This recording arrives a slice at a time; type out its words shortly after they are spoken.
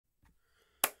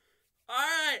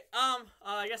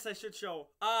guess I should show.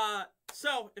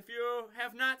 So if you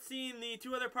have not seen the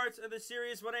two other parts of the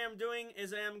series, what I am doing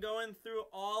is I am going through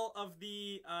all of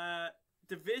the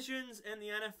divisions in the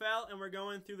NFL, and we're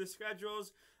going through the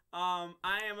schedules.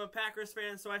 I am a Packers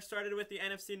fan, so I started with the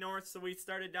NFC North. So we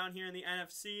started down here in the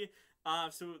NFC.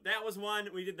 So that was one.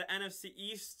 We did the NFC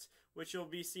East, which you'll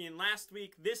be seeing last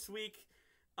week. This week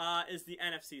is the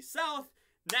NFC South.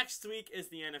 Next week is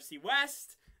the NFC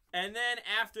West. And then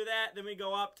after that, then we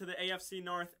go up to the AFC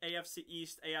North, AFC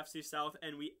East, AFC South,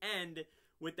 and we end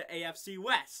with the AFC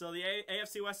West. So the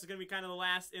AFC West is going to be kind of the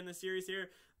last in the series here.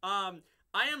 I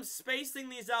am spacing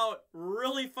these out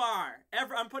really far.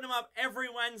 I'm putting them up every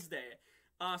Wednesday.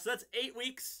 So that's 8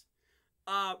 weeks.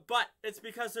 But it's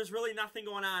because there's really nothing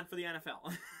going on for the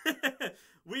NFL.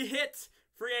 We hit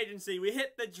free agency. We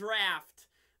hit the draft.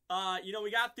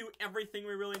 We got through everything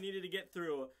we really needed to get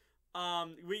through.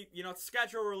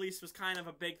 Schedule release was kind of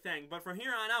a big thing. But from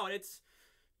here on out, it's,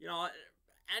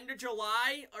 end of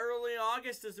July, early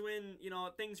August is when,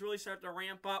 things really start to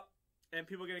ramp up and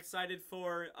people get excited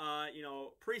for,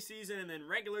 preseason and then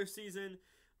regular season.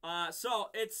 So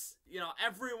it's,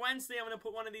 every Wednesday I'm going to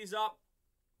put one of these up.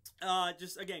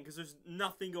 Just again, because there's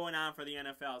nothing going on for the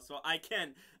NFL. So I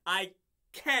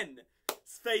can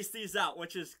space these out,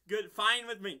 which is good. Fine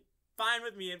with me.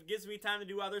 It gives me time to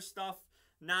do other stuff,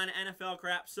 non-NFL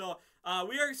crap. So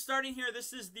we are starting here.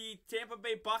 This is the Tampa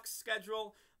Bay Bucks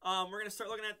schedule. We're going to start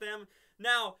looking at them.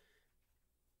 Now,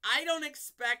 I don't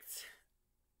expect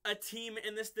a team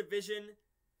in this division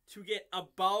to get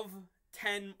above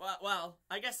 10, well,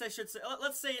 I guess I should say,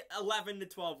 let's say 11 to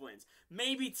 12 wins.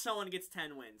 Maybe someone gets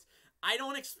 10 wins. I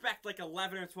don't expect like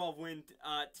 11 or 12 win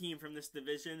team from this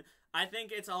division. I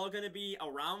think it's all going to be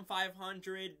around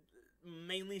 500,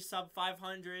 mainly sub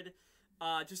 500,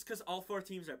 just because all 4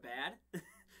 teams are bad.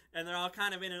 And they're all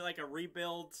kind of in like a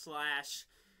rebuild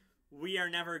 / we are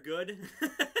never good.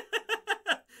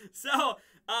 So,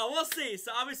 we'll see.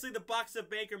 So, obviously, the Bucks have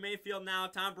Baker Mayfield now.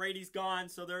 Tom Brady's gone,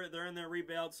 so they're in their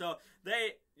rebuild. So,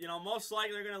 they, most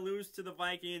likely they're going to lose to the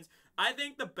Vikings. I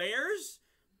think the Bears,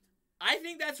 I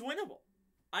think that's winnable.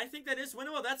 I think that is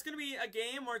winnable. That's going to be a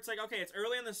game where it's like, okay, it's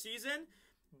early in the season.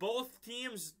 Both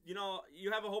teams,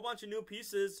 you have a whole bunch of new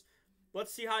pieces.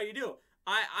 Let's see how you do.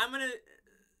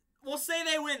 We'll say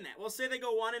they win that. We'll say they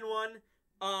go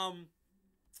 1-1.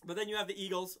 But then you have the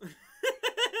Eagles. Then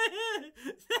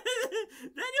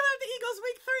you have the Eagles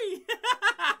week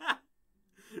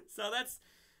 3. So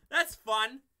that's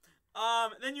fun.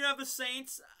 Then you have the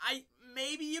Saints.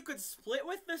 Maybe you could split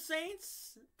with the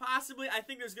Saints. Possibly. I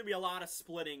think there's going to be a lot of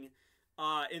splitting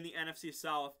in the NFC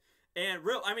South. And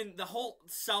the whole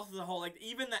South as a whole, like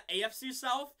even the AFC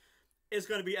South is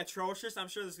going to be atrocious. I'm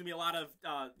sure there's going to be a lot of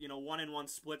 1-1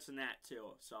 splits in that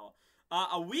too. So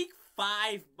a week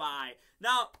 5 bye.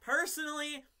 Now,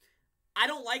 personally, I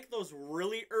don't like those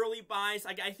really early buys.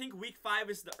 I think week 5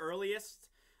 is the earliest.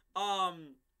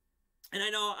 And I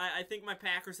know I think my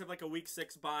Packers have like a week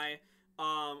 6 bye,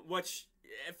 which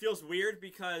it feels weird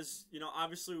because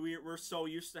obviously we're so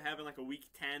used to having like a week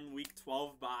 10, week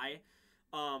 12 bye.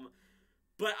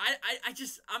 But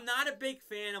I'm not a big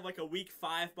fan of like a week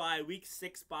 5 bye, week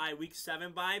 6 bye, week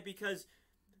 7 bye because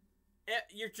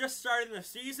you're just starting the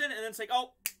season and then it's like,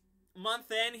 oh,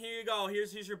 month in, here you go,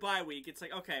 here's your bye week. It's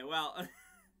like, okay, well,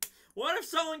 what if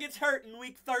someone gets hurt in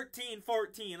week 13,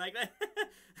 14? Like that.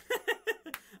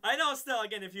 I know still,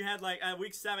 again, if you had like a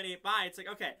week 7, 8 bye, it's like,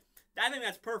 okay, I think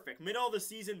that's perfect. Middle of the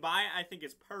season bye, I think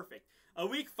is perfect. A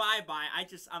week 5 bye,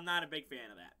 I'm not a big fan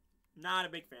of that. Not a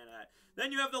big fan of that.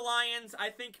 Then you have the Lions. I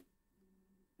think,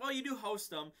 well, you do host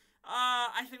them.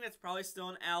 I think that's probably still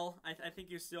an L. I think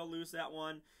you still lose that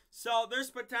one. So there's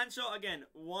potential. Again,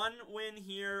 1 win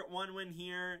here, 1 win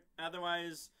here.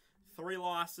 Otherwise, 3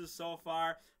 losses so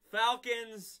far.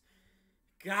 Falcons,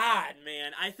 God,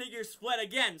 man, I think you're split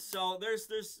again. So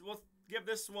we'll give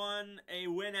this one a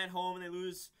win at home and they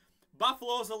lose.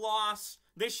 Buffalo's a loss.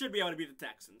 They should be able to beat the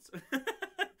Texans.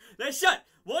 They should.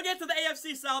 We'll get to the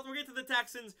AFC South. We'll get to the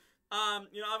Texans.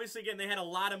 Obviously, again, they had a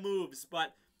lot of moves,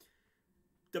 but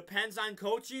depends on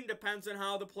coaching, depends on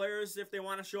how the players, if they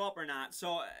want to show up or not.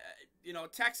 So,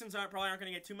 Texans probably aren't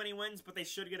going to get too many wins, but they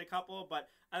should get a couple. But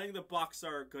I think the Bucs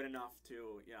are good enough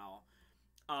to,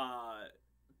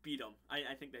 beat them.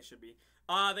 I think they should be.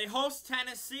 They host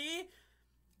Tennessee.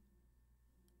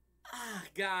 Ah,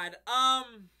 God.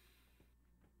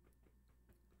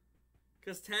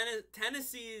 Because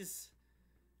Tennessee's...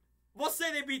 We'll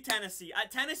say they beat Tennessee.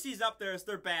 Tennessee's up there as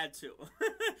they're bad, too.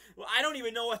 Well, I don't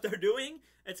even know what they're doing.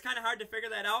 It's kind of hard to figure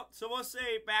that out. So we'll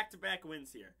say back-to-back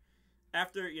wins here.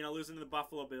 After, losing to the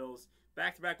Buffalo Bills.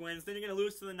 Back-to-back wins. Then you're going to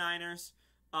lose to the Niners.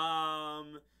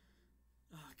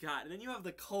 Oh God! And then you have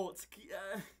the Colts.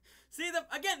 See,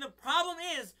 the problem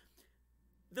is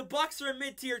the Bucs are a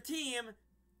mid-tier team,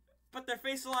 but they're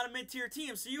facing a lot of mid-tier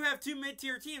teams. So you have two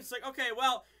mid-tier teams. It's like, okay,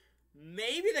 well,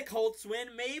 maybe the Colts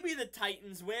win, maybe the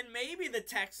Titans win, maybe the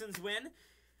Texans win.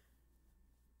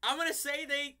 I'm gonna say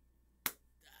they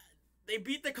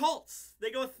beat the Colts.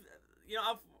 They go,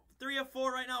 up 3 of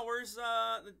 4 right now. Where's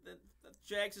the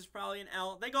Jags is probably an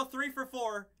L. They go 3 for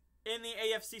 4 in the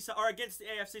AFC or against the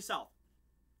AFC South.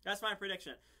 That's my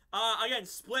prediction. Again,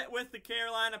 split with the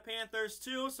Carolina Panthers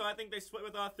too, so I think they split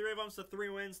with all 3 of them. So 3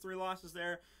 wins, 3 losses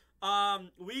there.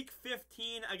 Week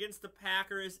 15 against the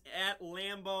Packers at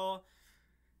Lambeau.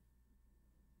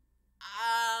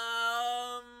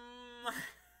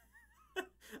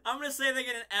 I'm gonna say they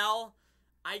get an L.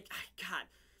 God,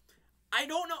 I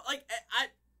don't know. Like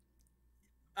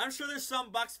I'm sure there's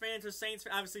some Bucs fans or Saints.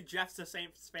 Obviously, Jeff's a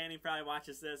Saints fan. He probably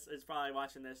watches this. Is probably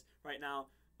watching this right now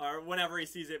or whenever he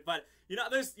sees it. But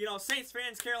there's Saints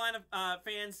fans, Carolina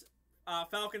fans,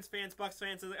 Falcons fans, Bucs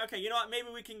fans. Like, okay, you know what? Maybe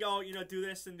we can go do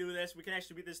this and do this. We can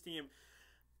actually beat this team.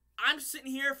 I'm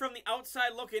sitting here from the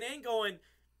outside looking in, going,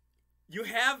 you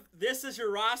have this as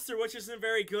your roster, which isn't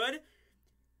very good.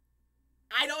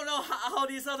 I don't know how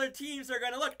these other teams are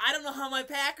going to look. I don't know how my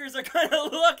Packers are going to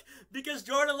look because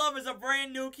Jordan Love is a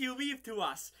brand new QB to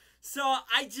us. So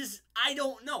I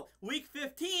don't know. Week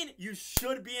 15, you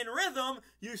should be in rhythm.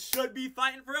 You should be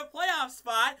fighting for a playoff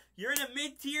spot. You're in a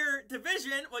mid-tier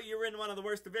division. Well, you're in one of the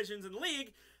worst divisions in the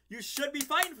league. You should be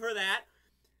fighting for that.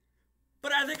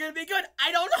 But are they going to be good?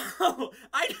 I don't know.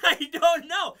 I don't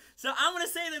know. So I'm going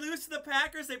to say they lose to the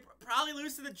Packers. They probably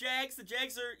lose to the Jags. The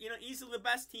Jags are, easily the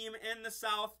best team in the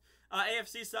South,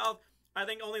 AFC South. I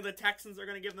think only the Texans are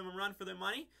going to give them a run for their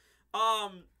money.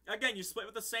 Again, you split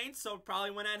with the Saints, so probably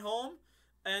win at home.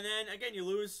 And then, again, you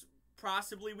lose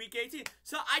possibly Week 18.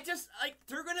 So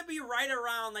they're going to be right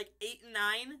around, 8 and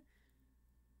 9.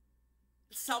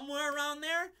 Somewhere around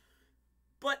there.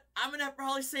 But I'm going to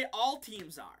probably say all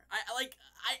teams are. I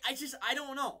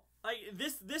don't know.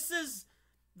 This is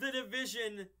the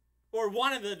division, or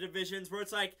one of the divisions, where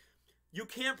it's like, you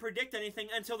can't predict anything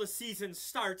until the season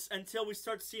starts, until we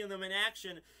start seeing them in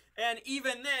action. And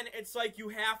even then, it's like you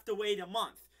have to wait a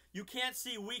month. You can't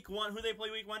see Week 1, who they play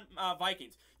Week 1,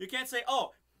 Vikings. You can't say,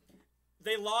 oh,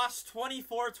 they lost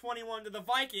 24-21 to the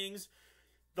Vikings.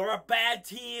 They're a bad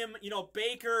team.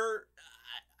 Baker...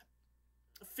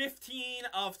 15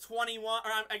 of 21,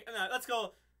 or let's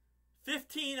go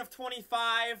 15 of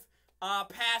 25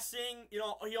 passing. He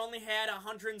only had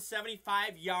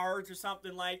 175 yards or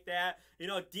something like that.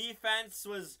 Defense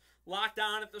was locked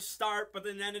down at the start, but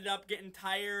then ended up getting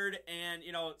tired and,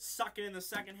 sucking in the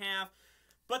second half.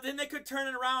 But then they could turn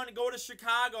it around and go to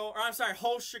Chicago,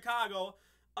 host Chicago,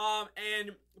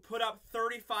 and put up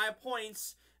 35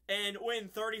 points and win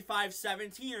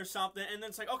 35-17 or something. And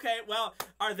then it's like, okay, well,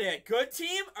 are they a good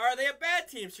team or are they a bad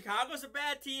team? Chicago's a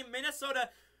bad team. Minnesota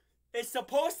is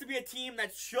supposed to be a team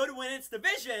that should win its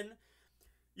division.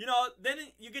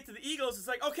 Then you get to the Eagles. It's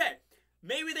like, okay,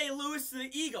 maybe they lose to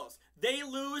the Eagles. They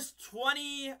lose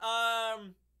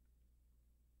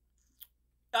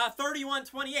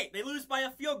 31-28. They lose by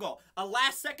a field goal. A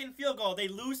last-second field goal. They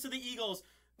lose to the Eagles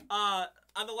on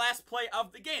the last play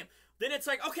of the game. Then it's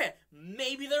like, okay,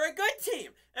 maybe they're a good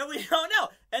team, and we don't know.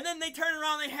 And then they turn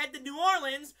around, they head to New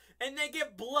Orleans, and they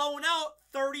get blown out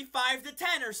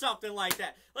 35-10 or something like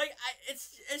that.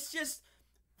 It's just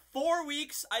 4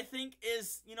 weeks, I think,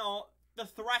 is, the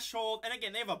threshold. And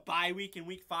again, they have a bye week in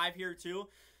Week 5 here, too.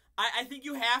 I think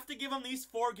you have to give them these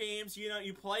 4 games.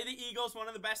 You play the Eagles, one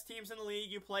of the best teams in the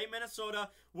league. You play Minnesota,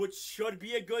 which should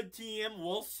be a good team.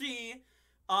 We'll see.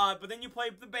 But then you play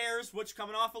the Bears, which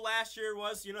coming off of last year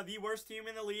was, the worst team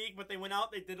in the league. But they went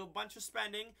out, they did a bunch of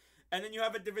spending. And then you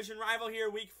have a division rival here,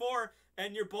 Week 4,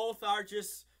 and you both are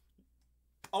just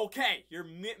okay. You're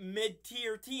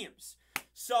mid-tier teams.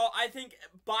 So I think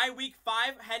by Week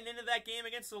 5, heading into that game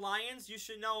against the Lions, you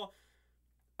should know,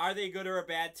 are they a good or a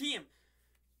bad team?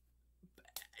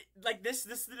 This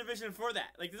is the division for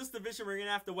that. This is the division we're going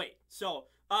to have to wait. So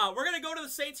we're going to go to the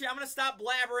Saints here. I'm going to stop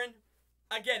blabbering.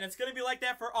 Again, it's going to be like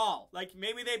that for all.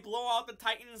 Maybe they blow out the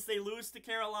Titans, they lose to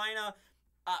Carolina,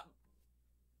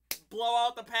 blow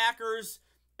out the Packers,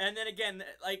 and then again,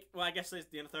 I guess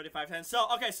it's 35-10. So,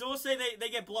 okay, so we'll say they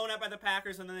get blown out by the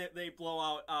Packers, and then they blow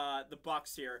out the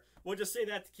Bucs here. We'll just say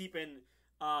that to keep in,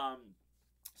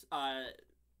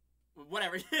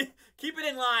 whatever. Keep it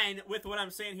in line with what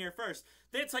I'm saying here first.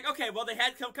 Then it's like, okay, well, they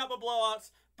had a couple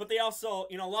blowouts, but they also,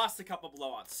 lost a couple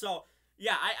blowouts. So,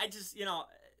 yeah, I just,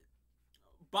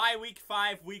 by week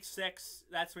 5, week 6,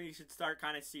 that's when you should start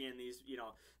kind of seeing these,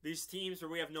 these teams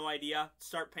where we have no idea.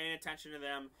 Start paying attention to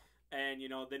them, and,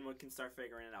 then we can start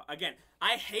figuring it out. Again,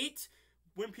 I hate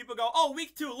when people go, oh,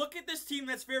 week 2, look at this team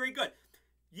that's very good.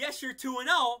 Yes, you're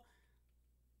 2-0,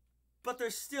 but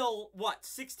there's still,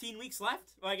 16 weeks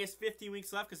left? Well, I guess 15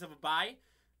 weeks left because of a bye.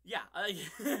 Yeah,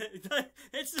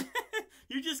 it's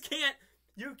you just can't.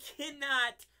 You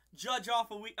cannot judge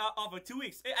off off of 2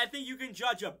 weeks. I think you can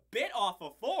judge a bit off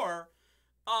of 4,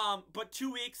 but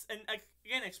 2 weeks, and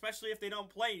again, especially if they don't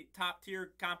play top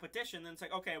tier competition, then it's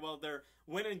like, okay, well, they're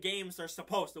winning games they're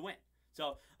supposed to win.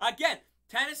 So again,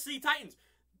 Tennessee Titans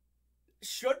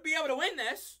should be able to win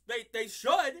this. They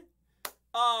should.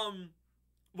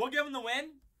 We'll give them the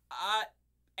win.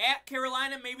 At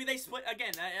Carolina, maybe they split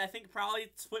again. I think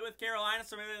probably split with Carolina,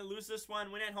 so maybe they lose this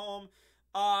one, win at home.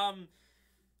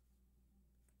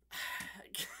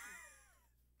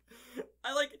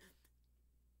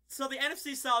 So the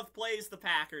NFC South plays the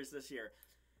Packers this year,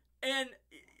 and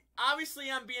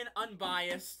obviously I'm being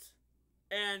unbiased,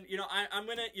 and I'm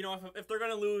gonna, if they're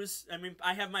gonna lose, I mean,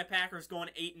 I have my Packers going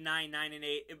 8-9,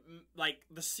 9-8. Like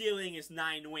the ceiling is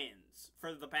 9 wins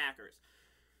for the Packers.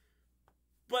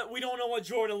 But we don't know what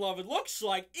Jordan Love looks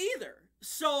like either.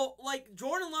 So,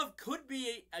 Jordan Love could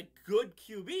be a good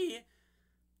QB.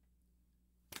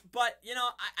 But,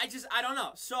 I don't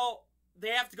know. So, they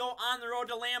have to go on the road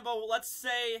to Lambeau. Let's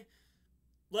say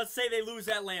they lose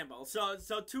at Lambeau. So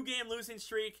 2-game losing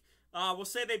streak. We'll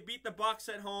say they beat the Bucs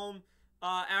at home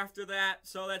after that.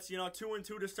 So, that's, 2-2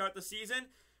 to start the season.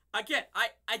 Again,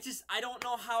 I don't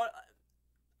know how...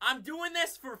 I'm doing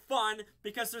this for fun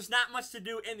because there's not much to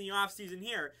do in the offseason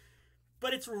here.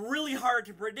 But it's really hard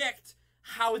to predict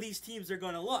how these teams are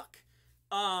going to look.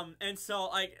 And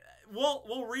so,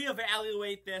 we'll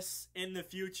reevaluate this in the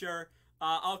future.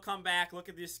 I'll come back, look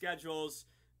at these schedules,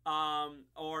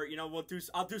 or,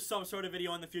 I'll do some sort of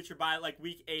video in the future by,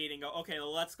 week 8 and go, okay,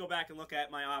 well, let's go back and look at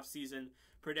my offseason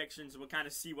predictions. We'll kind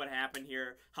of see what happened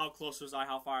here. How close was I?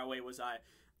 How far away was I?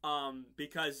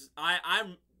 Because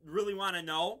I'm... really want to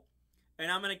know,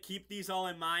 and I'm going to keep these all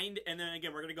in mind, and then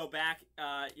again, we're going to go back,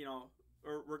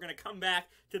 or we're going to come back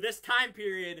to this time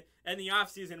period in the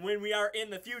offseason when we are in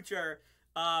the future,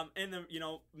 in the,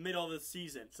 middle of the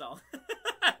season, so,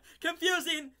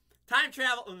 confusing, time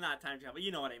travel, well, not time travel,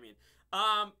 you know what I mean.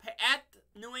 At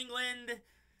New England,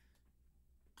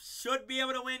 should be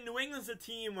able to win. New England's a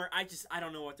team where I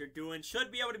don't know what they're doing.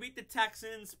 Should be able to beat the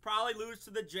Texans, probably lose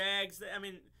to the Jags.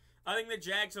 I think the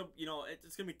Jags are,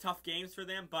 it's going to be tough games for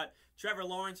them, but Trevor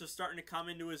Lawrence is starting to come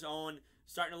into his own,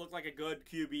 starting to look like a good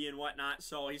QB and whatnot,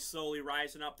 so he's slowly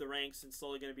rising up the ranks and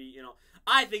slowly going to be,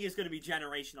 I think he's going to be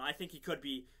generational. I think he could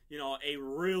be, a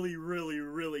really, really,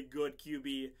 really good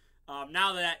QB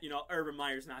now that, Urban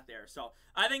Meyer's not there. So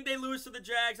I think they lose to the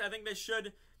Jags. I think they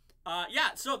should,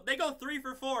 so they go 3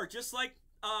 for 4, just like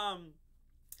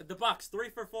the Bucs. 3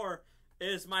 for 4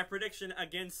 is my prediction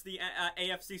against the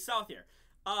AFC South here.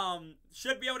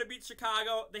 Should be able to beat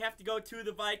Chicago. They have to go to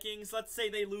the Vikings. Let's say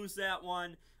they lose that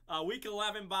one. Week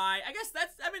 11 bye. I guess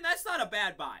that's not a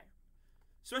bad bye.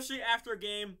 Especially after a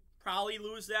game. Probably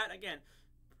lose that. Again,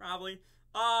 probably.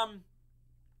 Well,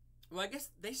 I guess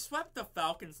they swept the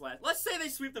Falcons last. Let's say they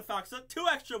sweep the Falcons. So 2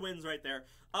 extra wins right there.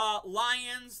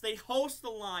 Lions. They host the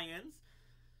Lions.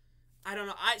 I don't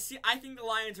know. I think the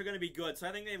Lions are going to be good. So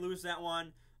I think they lose that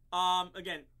one.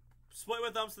 Again, split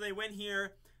with them so they win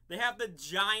here. They have the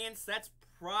Giants. That's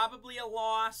probably a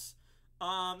loss.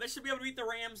 They should be able to beat the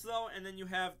Rams, though. And then you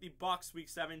have the Bucs week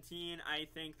 17. I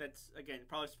think that's, again,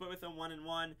 probably split with them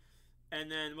 1-1. And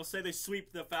then we'll say they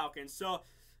sweep the Falcons. So,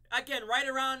 again, right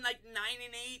around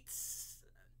 9-8.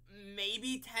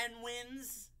 Maybe 10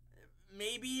 wins.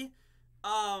 Maybe.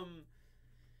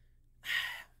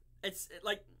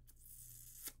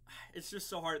 It's just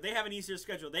so hard. They have an easier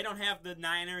schedule. They don't have the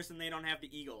Niners and they don't have the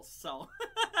Eagles. So,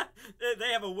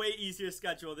 they have a way easier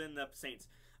schedule than the Saints.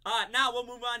 Now, we'll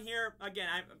move on here. Again,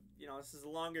 this is a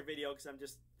longer video because I'm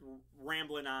just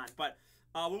rambling on. But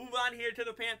we'll move on here to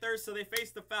the Panthers. So, they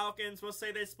face the Falcons. We'll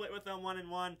say they split with them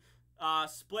 1-1.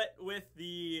 Split with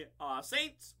the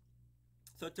Saints.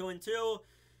 So, 2-2.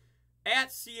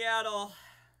 At Seattle...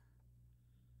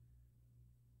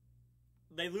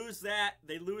 They lose that.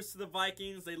 They lose to the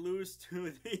Vikings. They lose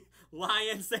to the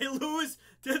Lions. They lose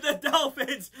to the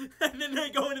Dolphins. And then they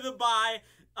go into the bye.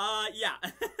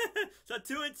 So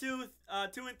 2-2,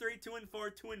 2-3, 2-4,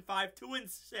 2-5,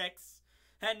 2-6.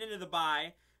 Heading into the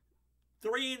bye.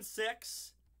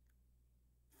 3-6.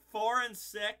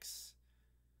 4-6.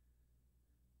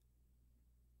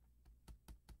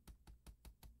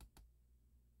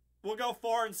 We'll go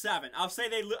 4-7. I'll say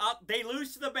they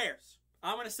lose to the Bears.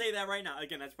 I'm going to say that right now.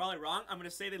 Again, that's probably wrong. I'm going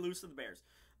to say they lose to the Bears.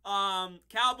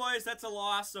 Cowboys, that's a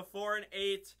loss, so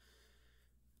 4-8.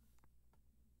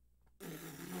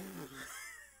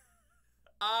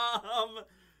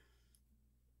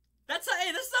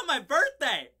 Hey, this is on my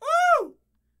birthday. Woo!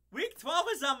 Week 12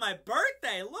 is on my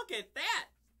birthday. Look at that.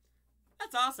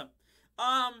 That's awesome.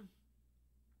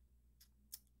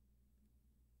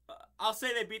 I'll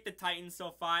say they beat the Titans.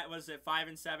 So 5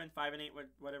 and 7, 5 and 8,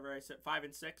 whatever I said, 5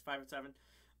 and 6, 5 and 7.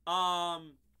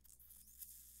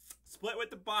 Split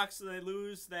with the Bucs, so they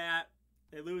lose that.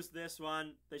 They lose this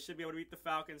one. They should be able to beat the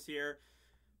Falcons here.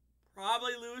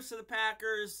 Probably lose to the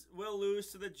Packers. Will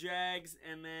lose to the Jags,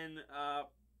 and then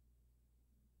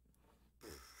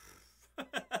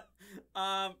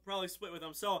probably split with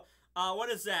them. So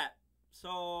what is that?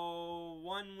 So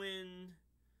 1 win,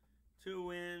 2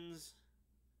 wins.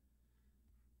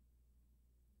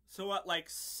 So what, like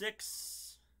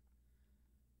 6?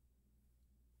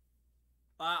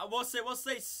 We'll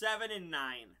say 7 and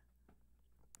 9.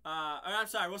 I'm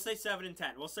sorry, we'll say 7 and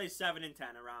 10. We'll say 7 and 10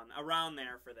 around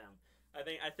there for them.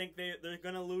 I think they're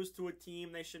gonna lose to a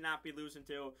team they should not be losing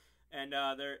to, and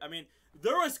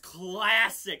there was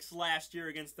classics last year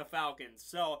against the Falcons.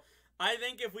 So I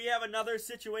think if we have another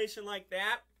situation like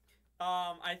that,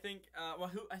 I think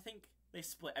they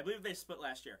split. I believe they split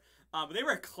last year. But they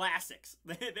were classics.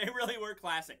 They really were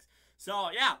classics. So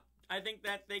yeah, I think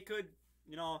that they could,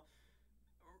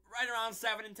 right around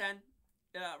 7 and 10.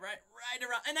 Right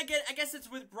around. And again, I guess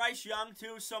it's with Bryce Young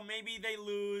too. So maybe they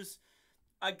lose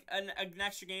an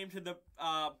extra game to the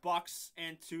Bucs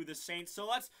and to the Saints. So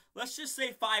let's just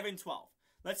say 5 and 12.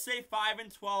 Let's say 5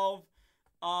 and 12.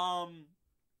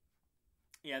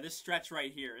 Yeah, this stretch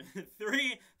right here,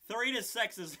 3 to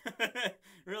 6 is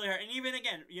really hard. And even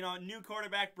again, new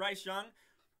quarterback Bryce Young,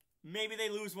 maybe they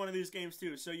lose one of these games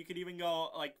too. So you could even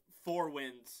go like 4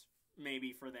 wins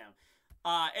maybe for them.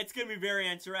 It's gonna be very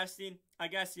interesting. I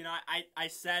guess I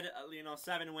said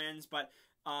 7 wins, but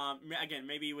again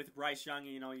maybe with Bryce Young,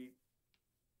 you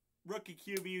rookie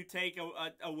QB, you take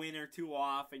a win or 2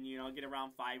 off, and get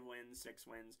around 5 wins, 6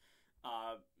 wins.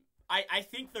 I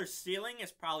think their ceiling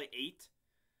is probably 8.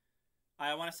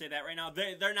 I want to say that right now.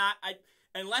 They're not.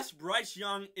 Unless Bryce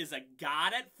Young is a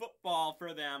god at football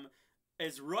for them,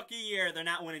 his rookie year, they're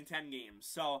not winning 10 games.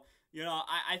 So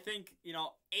I think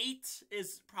 8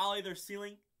 is probably their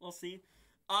ceiling. We'll see.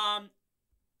 Again,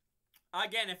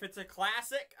 if it's a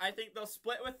classic, I think they'll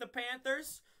split with the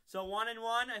Panthers. So 1 and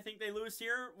 1, I think they lose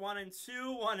here. 1 and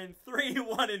 2, 1 and 3,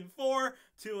 1 and 4,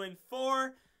 2 and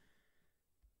 4,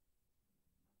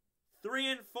 3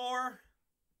 and 4.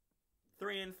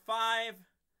 3 and 5,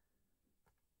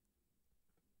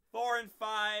 4 and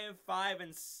 5,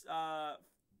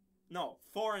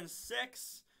 4 and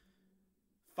 6,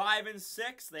 5 and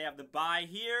 6. They have the bye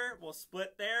here. We'll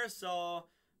split there. So,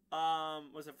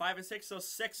 was it 5 and 6? So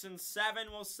 6 and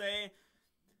 7. We'll say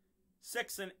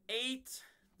 6 and 8.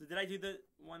 Did I do the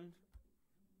one?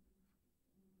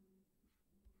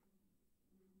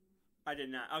 I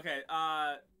did not. Okay.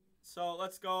 So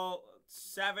let's go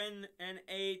 7 and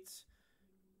 8.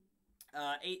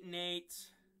 8 and 8.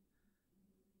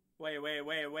 Wait.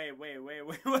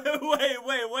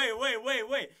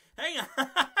 Hang on.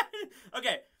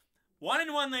 Okay. 1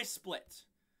 and 1 they split.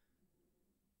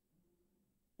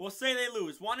 We'll say they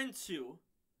lose. 1 and 2.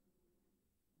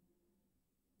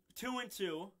 2 and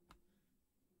 2.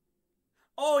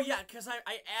 Oh yeah, because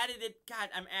I added it. God,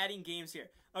 I'm adding games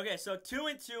here. Okay, so 2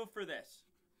 and 2 for this.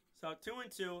 So 2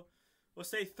 and 2. We'll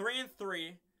say 3 and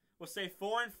 3. We'll say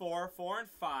 4 and 4. 4 and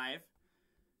 5.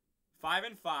 5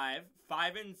 and 5,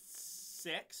 5 and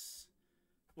 6.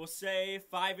 We'll say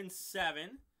 5 and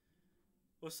 7.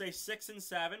 We'll say 6 and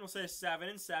 7. We'll say 7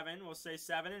 and 7. We'll say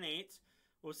 7 and 8.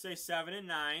 We'll say 7 and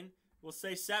 9. We'll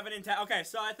say 7 and 10. Okay,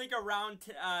 so I think around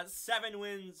 7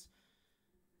 wins.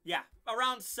 Yeah,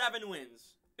 around 7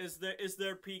 wins is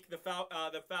their peak. The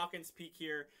Falcons' peak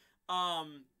here.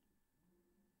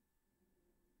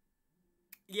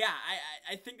 Yeah,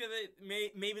 I think that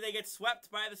maybe they get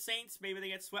swept by the Saints. Maybe they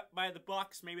get swept by the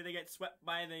Bucs. Maybe they get swept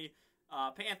by the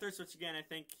Panthers, which again I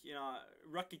think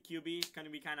rookie QB is going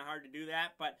to be kind of hard to do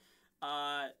that. But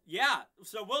yeah,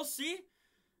 so we'll see.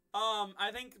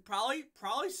 I think probably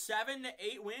 7 to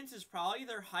 8 wins is probably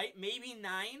their height. Maybe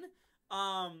 9.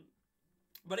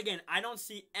 But again, I don't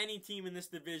see any team in this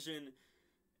division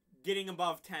getting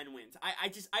above 10 wins. I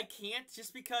can't,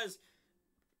 just because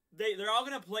they're all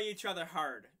going to play each other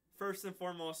hard, first and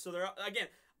foremost. So again,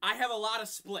 I have a lot of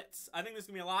splits. I think there's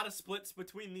going to be a lot of splits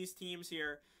between these teams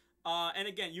here. And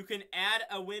again, you can add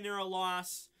a win or a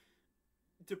loss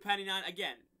depending on,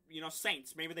 again,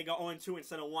 Saints. Maybe they go 0-2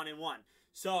 instead of 1-1.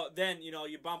 So then, you know,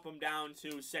 you bump them down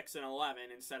to 6 and 11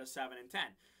 instead of 7 and 10.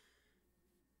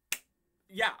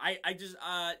 Yeah, I just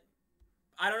I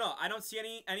don't know. I don't see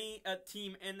any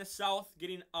team in the South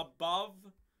getting above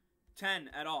 10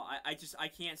 at all. I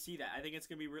can't see that. I think it's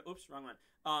gonna be oops, wrong one.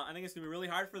 I think it's gonna be really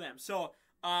hard for them. So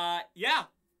yeah,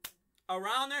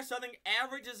 around there. So I think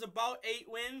average is about 8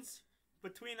 wins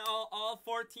between all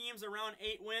 4 teams. Around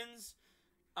 8 wins.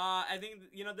 I think,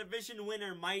 you know, the division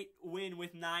winner might win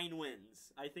with 9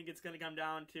 wins. I think it's gonna come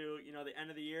down to, you know, the end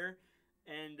of the year,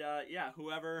 and yeah,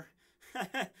 whoever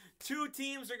 2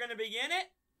 teams are gonna begin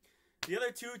it. The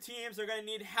other 2 teams are gonna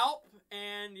need help,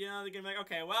 and you know they're gonna be like,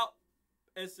 okay, well,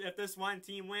 if this one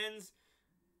team wins,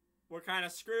 we're kind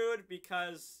of screwed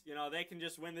because, you know, they can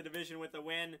just win the division with a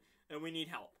win, and we need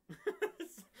help.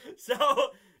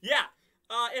 So, yeah.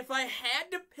 If I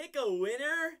had to pick a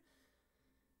winner,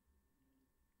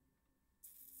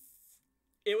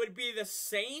 it would be the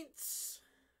Saints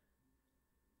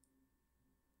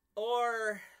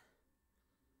or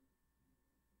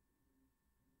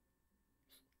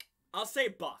I'll say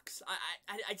Bucks.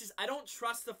 I don't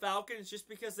trust the Falcons just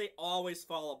because they always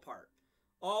fall apart.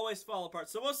 Always fall apart.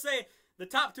 So we'll say the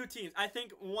top 2 teams. I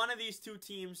think one of these 2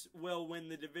 teams will win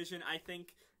the division. I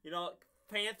think, you know,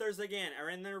 Panthers, again, are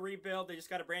in their rebuild. They just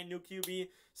got a brand new QB.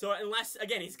 So unless,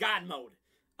 again, he's God mode,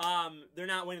 they're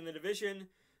not winning the division.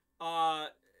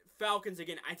 Falcons,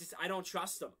 again, I don't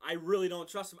trust them. I really don't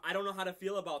trust them. I don't know how to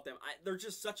feel about them. They're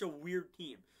just such a weird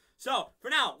team. So, for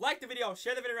now, like the video,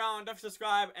 share the video around, don't forget to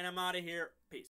subscribe, and I'm out of here. Peace.